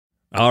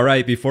All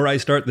right, before I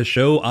start the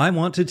show, I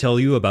want to tell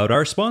you about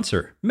our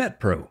sponsor,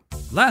 MetPro.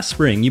 Last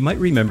spring, you might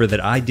remember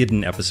that I did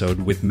an episode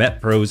with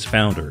MetPro's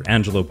founder,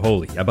 Angelo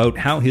Poli, about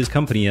how his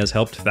company has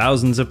helped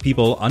thousands of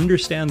people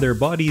understand their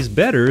bodies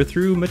better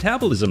through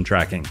metabolism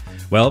tracking.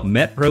 Well,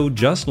 MetPro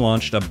just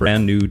launched a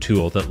brand new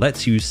tool that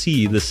lets you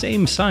see the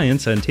same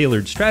science and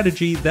tailored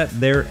strategy that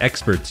their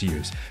experts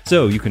use.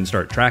 So you can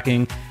start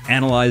tracking,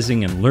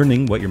 analyzing, and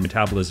learning what your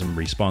metabolism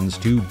responds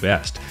to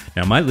best.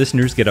 Now, my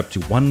listeners get up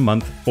to 1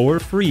 month for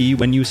free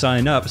when you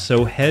sign up,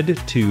 so head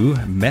to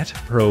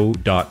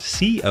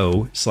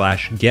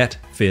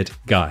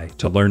metpro.co/getfitguy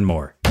to learn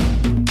more.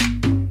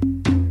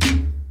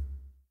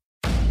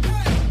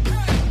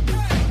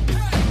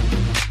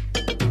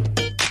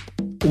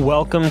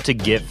 Welcome to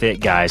Get Fit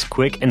Guy's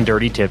quick and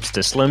dirty tips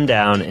to slim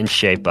down and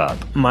shape up.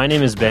 My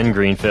name is Ben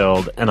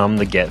Greenfield, and I'm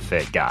the Get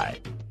Fit Guy.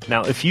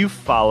 Now, if you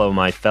follow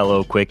my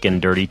fellow quick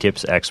and dirty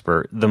tips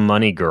expert, the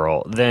Money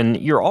Girl, then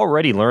you're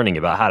already learning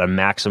about how to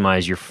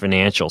maximize your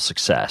financial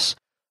success.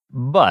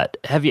 But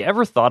have you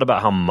ever thought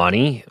about how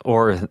money,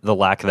 or the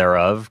lack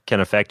thereof, can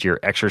affect your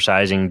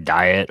exercising,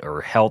 diet, or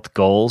health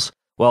goals?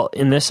 Well,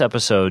 in this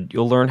episode,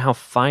 you'll learn how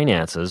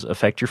finances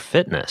affect your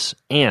fitness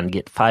and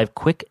get 5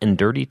 quick and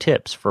dirty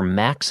tips for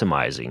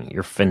maximizing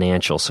your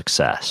financial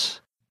success.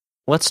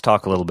 Let's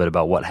talk a little bit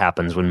about what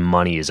happens when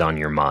money is on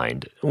your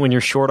mind. When you're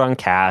short on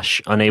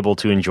cash, unable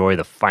to enjoy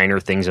the finer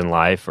things in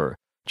life, or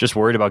just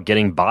worried about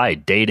getting by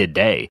day to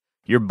day,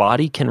 your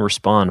body can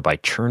respond by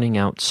churning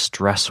out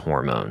stress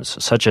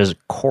hormones, such as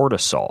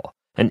cortisol.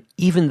 And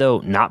even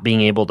though not being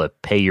able to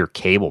pay your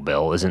cable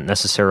bill isn't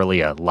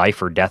necessarily a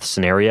life or death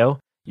scenario,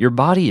 your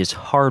body is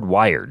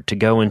hardwired to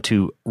go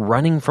into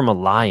running from a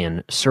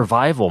lion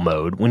survival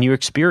mode when you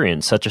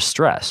experience such a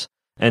stress.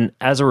 And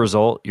as a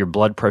result, your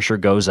blood pressure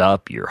goes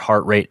up, your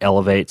heart rate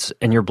elevates,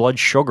 and your blood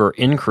sugar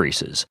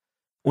increases.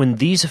 When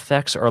these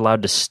effects are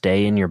allowed to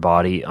stay in your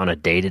body on a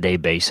day-to-day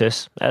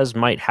basis, as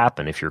might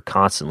happen if you're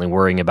constantly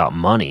worrying about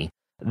money,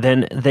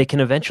 then they can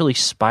eventually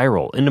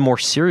spiral into more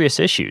serious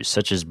issues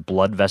such as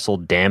blood vessel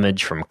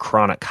damage from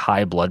chronic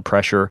high blood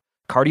pressure,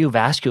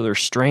 cardiovascular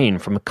strain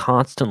from a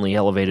constantly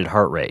elevated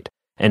heart rate,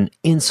 and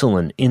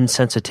insulin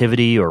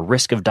insensitivity or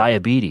risk of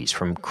diabetes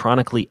from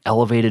chronically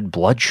elevated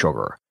blood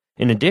sugar.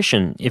 In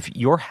addition, if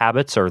your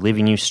habits are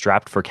leaving you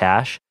strapped for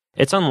cash,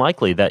 it's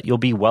unlikely that you'll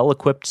be well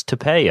equipped to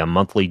pay a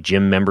monthly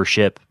gym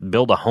membership,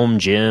 build a home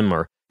gym,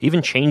 or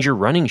even change your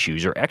running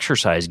shoes or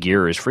exercise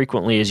gear as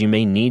frequently as you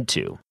may need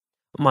to.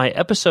 My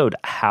episode,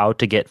 How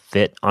to Get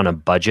Fit on a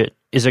Budget,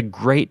 is a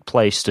great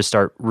place to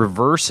start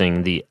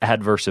reversing the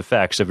adverse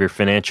effects of your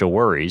financial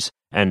worries,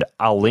 and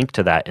I'll link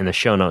to that in the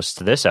show notes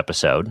to this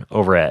episode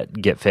over at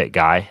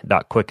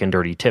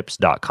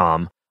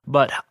getfitguy.quickanddirtytips.com.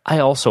 But I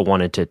also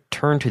wanted to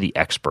turn to the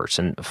experts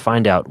and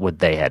find out what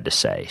they had to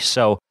say.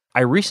 So I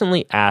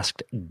recently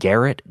asked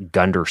Garrett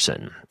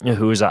Gunderson,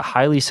 who is a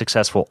highly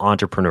successful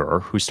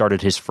entrepreneur who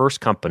started his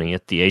first company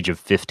at the age of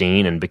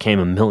 15 and became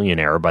a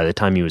millionaire by the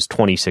time he was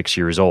 26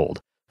 years old,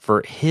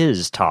 for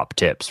his top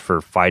tips for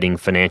fighting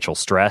financial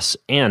stress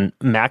and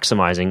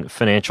maximizing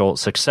financial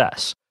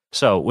success.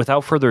 So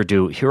without further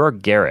ado, here are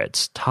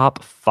Garrett's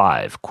top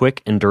 5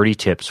 quick and dirty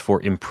tips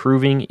for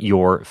improving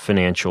your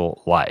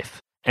financial life.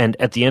 And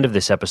at the end of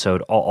this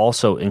episode, I'll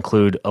also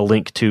include a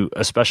link to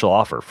a special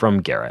offer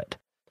from Garrett.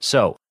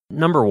 So,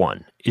 number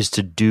 1 is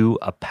to do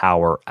a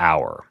power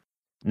hour.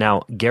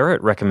 Now, Garrett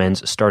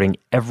recommends starting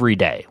every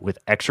day with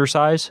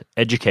exercise,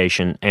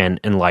 education, and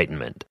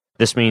enlightenment.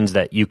 This means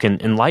that you can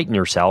enlighten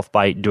yourself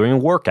by doing a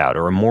workout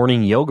or a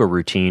morning yoga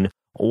routine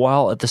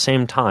while at the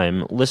same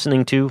time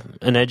listening to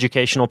an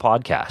educational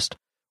podcast.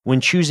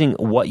 When choosing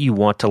what you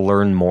want to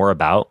learn more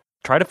about,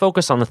 try to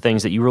focus on the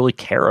things that you really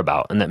care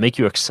about and that make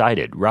you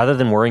excited, rather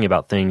than worrying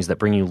about things that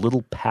bring you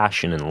little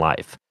passion in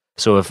life.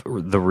 So if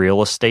the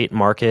real estate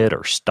market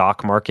or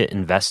stock market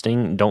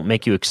investing don't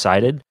make you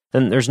excited,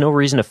 then there's no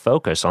reason to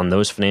focus on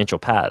those financial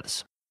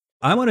paths.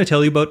 I want to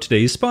tell you about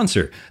today's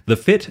sponsor, the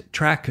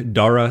FitTrack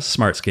Dara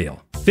Smart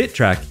Scale.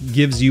 FitTrack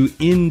gives you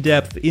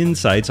in-depth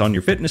insights on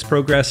your fitness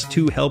progress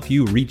to help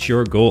you reach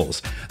your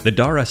goals. The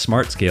Dara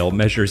Smart Scale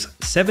measures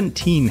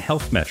 17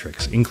 health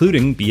metrics,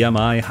 including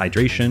BMI,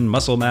 hydration,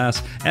 muscle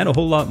mass, and a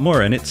whole lot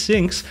more, and it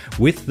syncs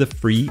with the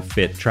free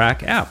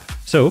FitTrack app.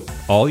 So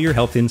all your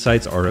health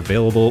insights are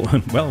available,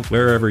 well,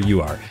 wherever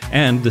you are.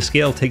 And the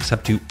scale takes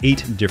up to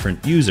 8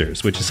 different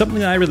users, which is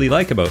something I really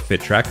like about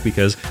FitTrack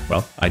because,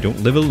 well, I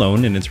don't live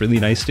alone, and it's really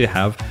nice to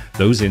have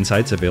those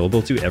insights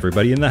available to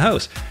everybody in the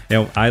house.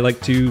 Now, I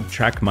like to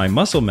track my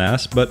muscle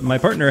mass, but my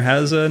partner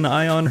has an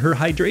eye on her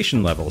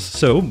hydration levels.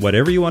 So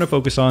whatever you want to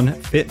focus on,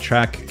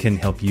 FitTrack can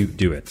help you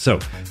do it. So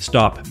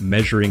stop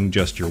measuring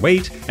just your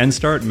weight and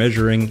start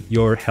measuring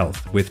your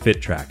health with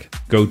FitTrack.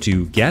 Go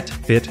to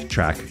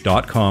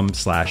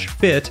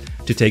getfittrack.com/fit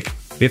to take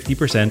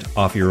 50%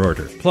 off your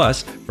order.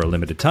 Plus, for a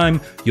limited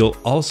time, you'll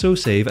also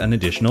save an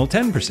additional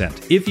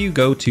 10%. If you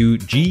go to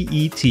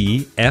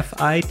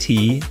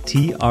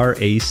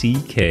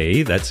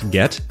GETFITTRACK, that's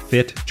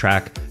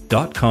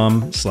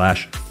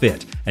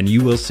getfittrack.com/fit, and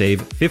you will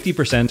save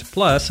 50%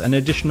 plus an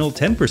additional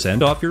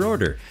 10% off your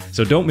order.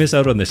 So don't miss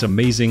out on this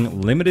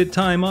amazing limited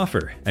time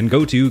offer and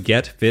go to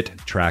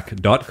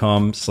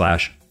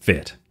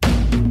getfittrack.com/fit.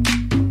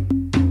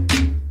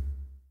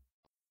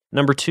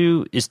 Number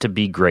 2 is to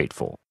be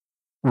grateful.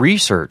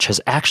 Research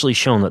has actually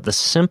shown that the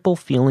simple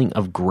feeling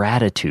of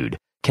gratitude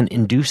can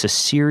induce a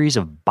series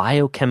of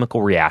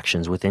biochemical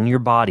reactions within your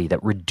body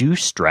that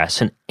reduce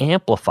stress and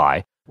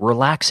amplify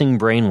relaxing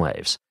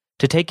brainwaves.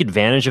 To take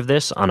advantage of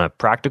this on a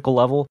practical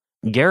level,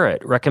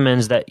 Garrett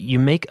recommends that you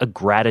make a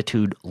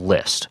gratitude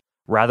list.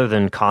 Rather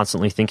than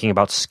constantly thinking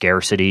about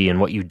scarcity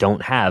and what you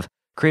don't have,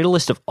 create a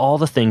list of all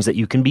the things that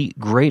you can be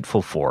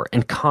grateful for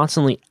and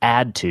constantly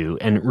add to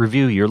and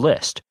review your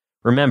list.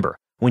 Remember,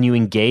 when you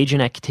engage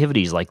in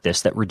activities like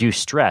this that reduce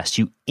stress,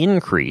 you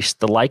increase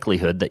the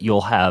likelihood that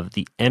you'll have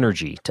the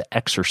energy to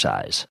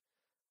exercise.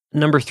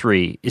 Number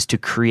 3 is to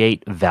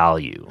create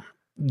value.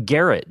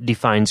 Garrett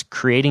defines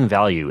creating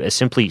value as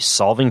simply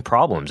solving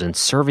problems and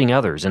serving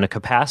others in a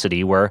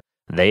capacity where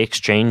they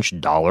exchange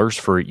dollars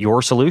for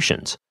your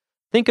solutions.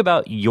 Think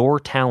about your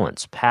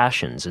talents,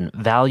 passions, and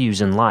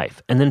values in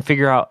life, and then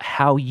figure out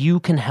how you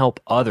can help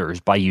others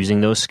by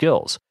using those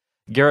skills.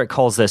 Garrett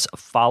calls this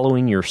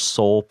following your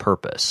soul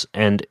purpose,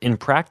 and in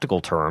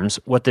practical terms,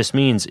 what this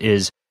means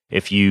is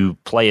if you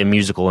play a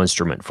musical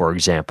instrument, for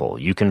example,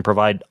 you can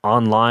provide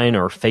online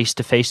or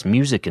face-to-face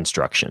music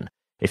instruction.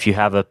 If you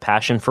have a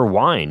passion for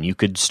wine, you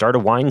could start a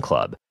wine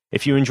club.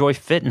 If you enjoy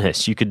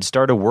fitness, you could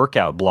start a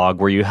workout blog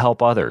where you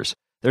help others.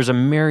 There's a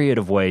myriad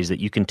of ways that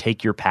you can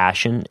take your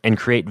passion and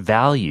create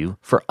value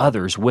for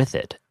others with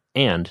it,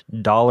 and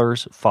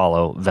dollars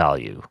follow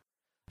value.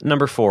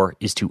 Number 4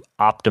 is to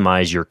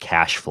optimize your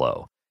cash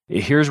flow.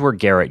 Here's where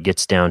Garrett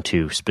gets down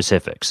to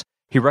specifics.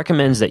 He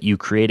recommends that you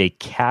create a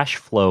cash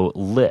flow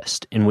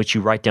list in which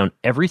you write down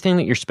everything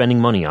that you're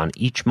spending money on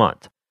each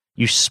month.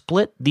 You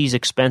split these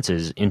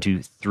expenses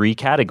into 3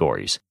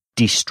 categories: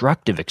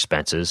 destructive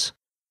expenses,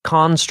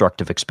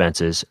 constructive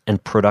expenses,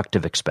 and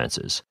productive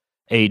expenses.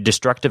 A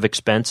destructive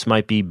expense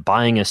might be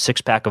buying a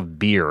 6-pack of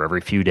beer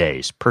every few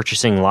days,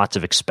 purchasing lots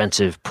of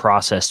expensive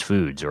processed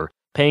foods, or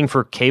paying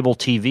for cable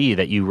TV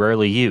that you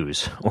rarely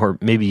use, or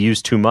maybe use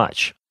too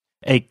much.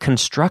 A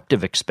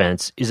constructive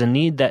expense is a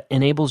need that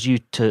enables you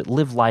to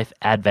live life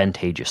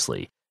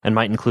advantageously and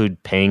might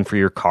include paying for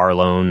your car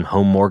loan,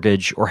 home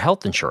mortgage, or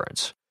health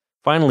insurance.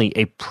 Finally,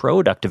 a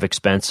productive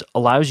expense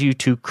allows you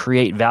to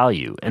create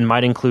value and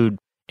might include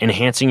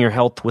enhancing your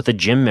health with a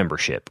gym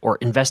membership or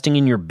investing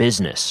in your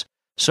business.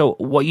 So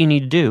what you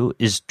need to do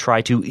is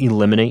try to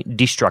eliminate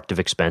destructive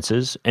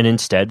expenses and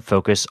instead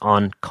focus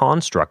on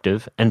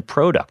constructive and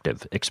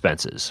productive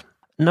expenses.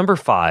 Number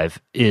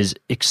 5 is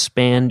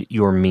expand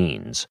your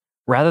means.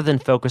 Rather than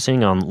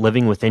focusing on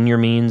living within your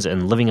means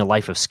and living a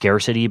life of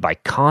scarcity by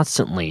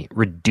constantly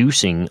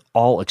reducing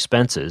all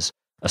expenses,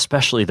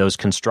 especially those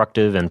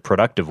constructive and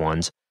productive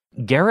ones,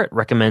 Garrett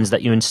recommends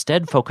that you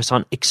instead focus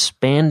on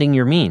expanding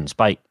your means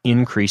by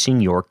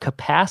increasing your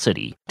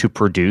capacity to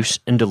produce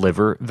and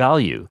deliver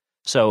value.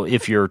 So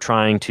if you're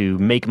trying to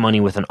make money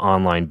with an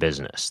online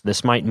business,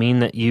 this might mean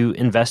that you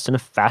invest in a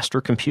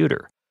faster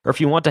computer. Or if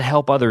you want to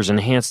help others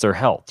enhance their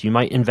health, you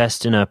might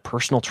invest in a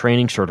personal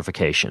training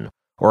certification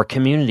or a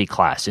community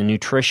class in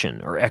nutrition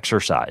or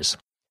exercise.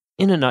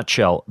 In a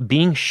nutshell,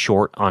 being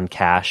short on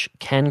cash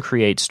can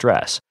create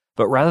stress,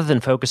 but rather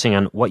than focusing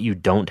on what you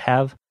don't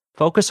have,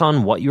 focus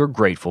on what you're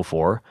grateful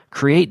for,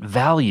 create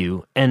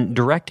value, and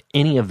direct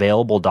any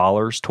available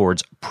dollars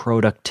towards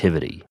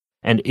productivity.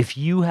 And if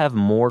you have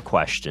more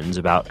questions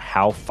about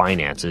how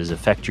finances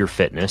affect your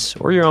fitness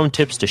or your own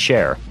tips to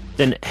share,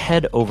 then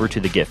head over to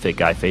the Get Fit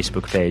Guy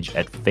Facebook page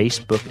at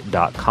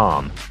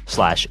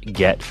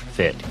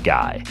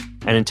facebook.com/getfitguy.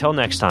 And until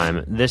next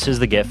time, this is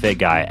the Get Fit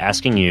Guy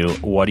asking you,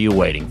 what are you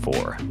waiting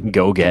for?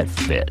 Go get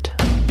fit.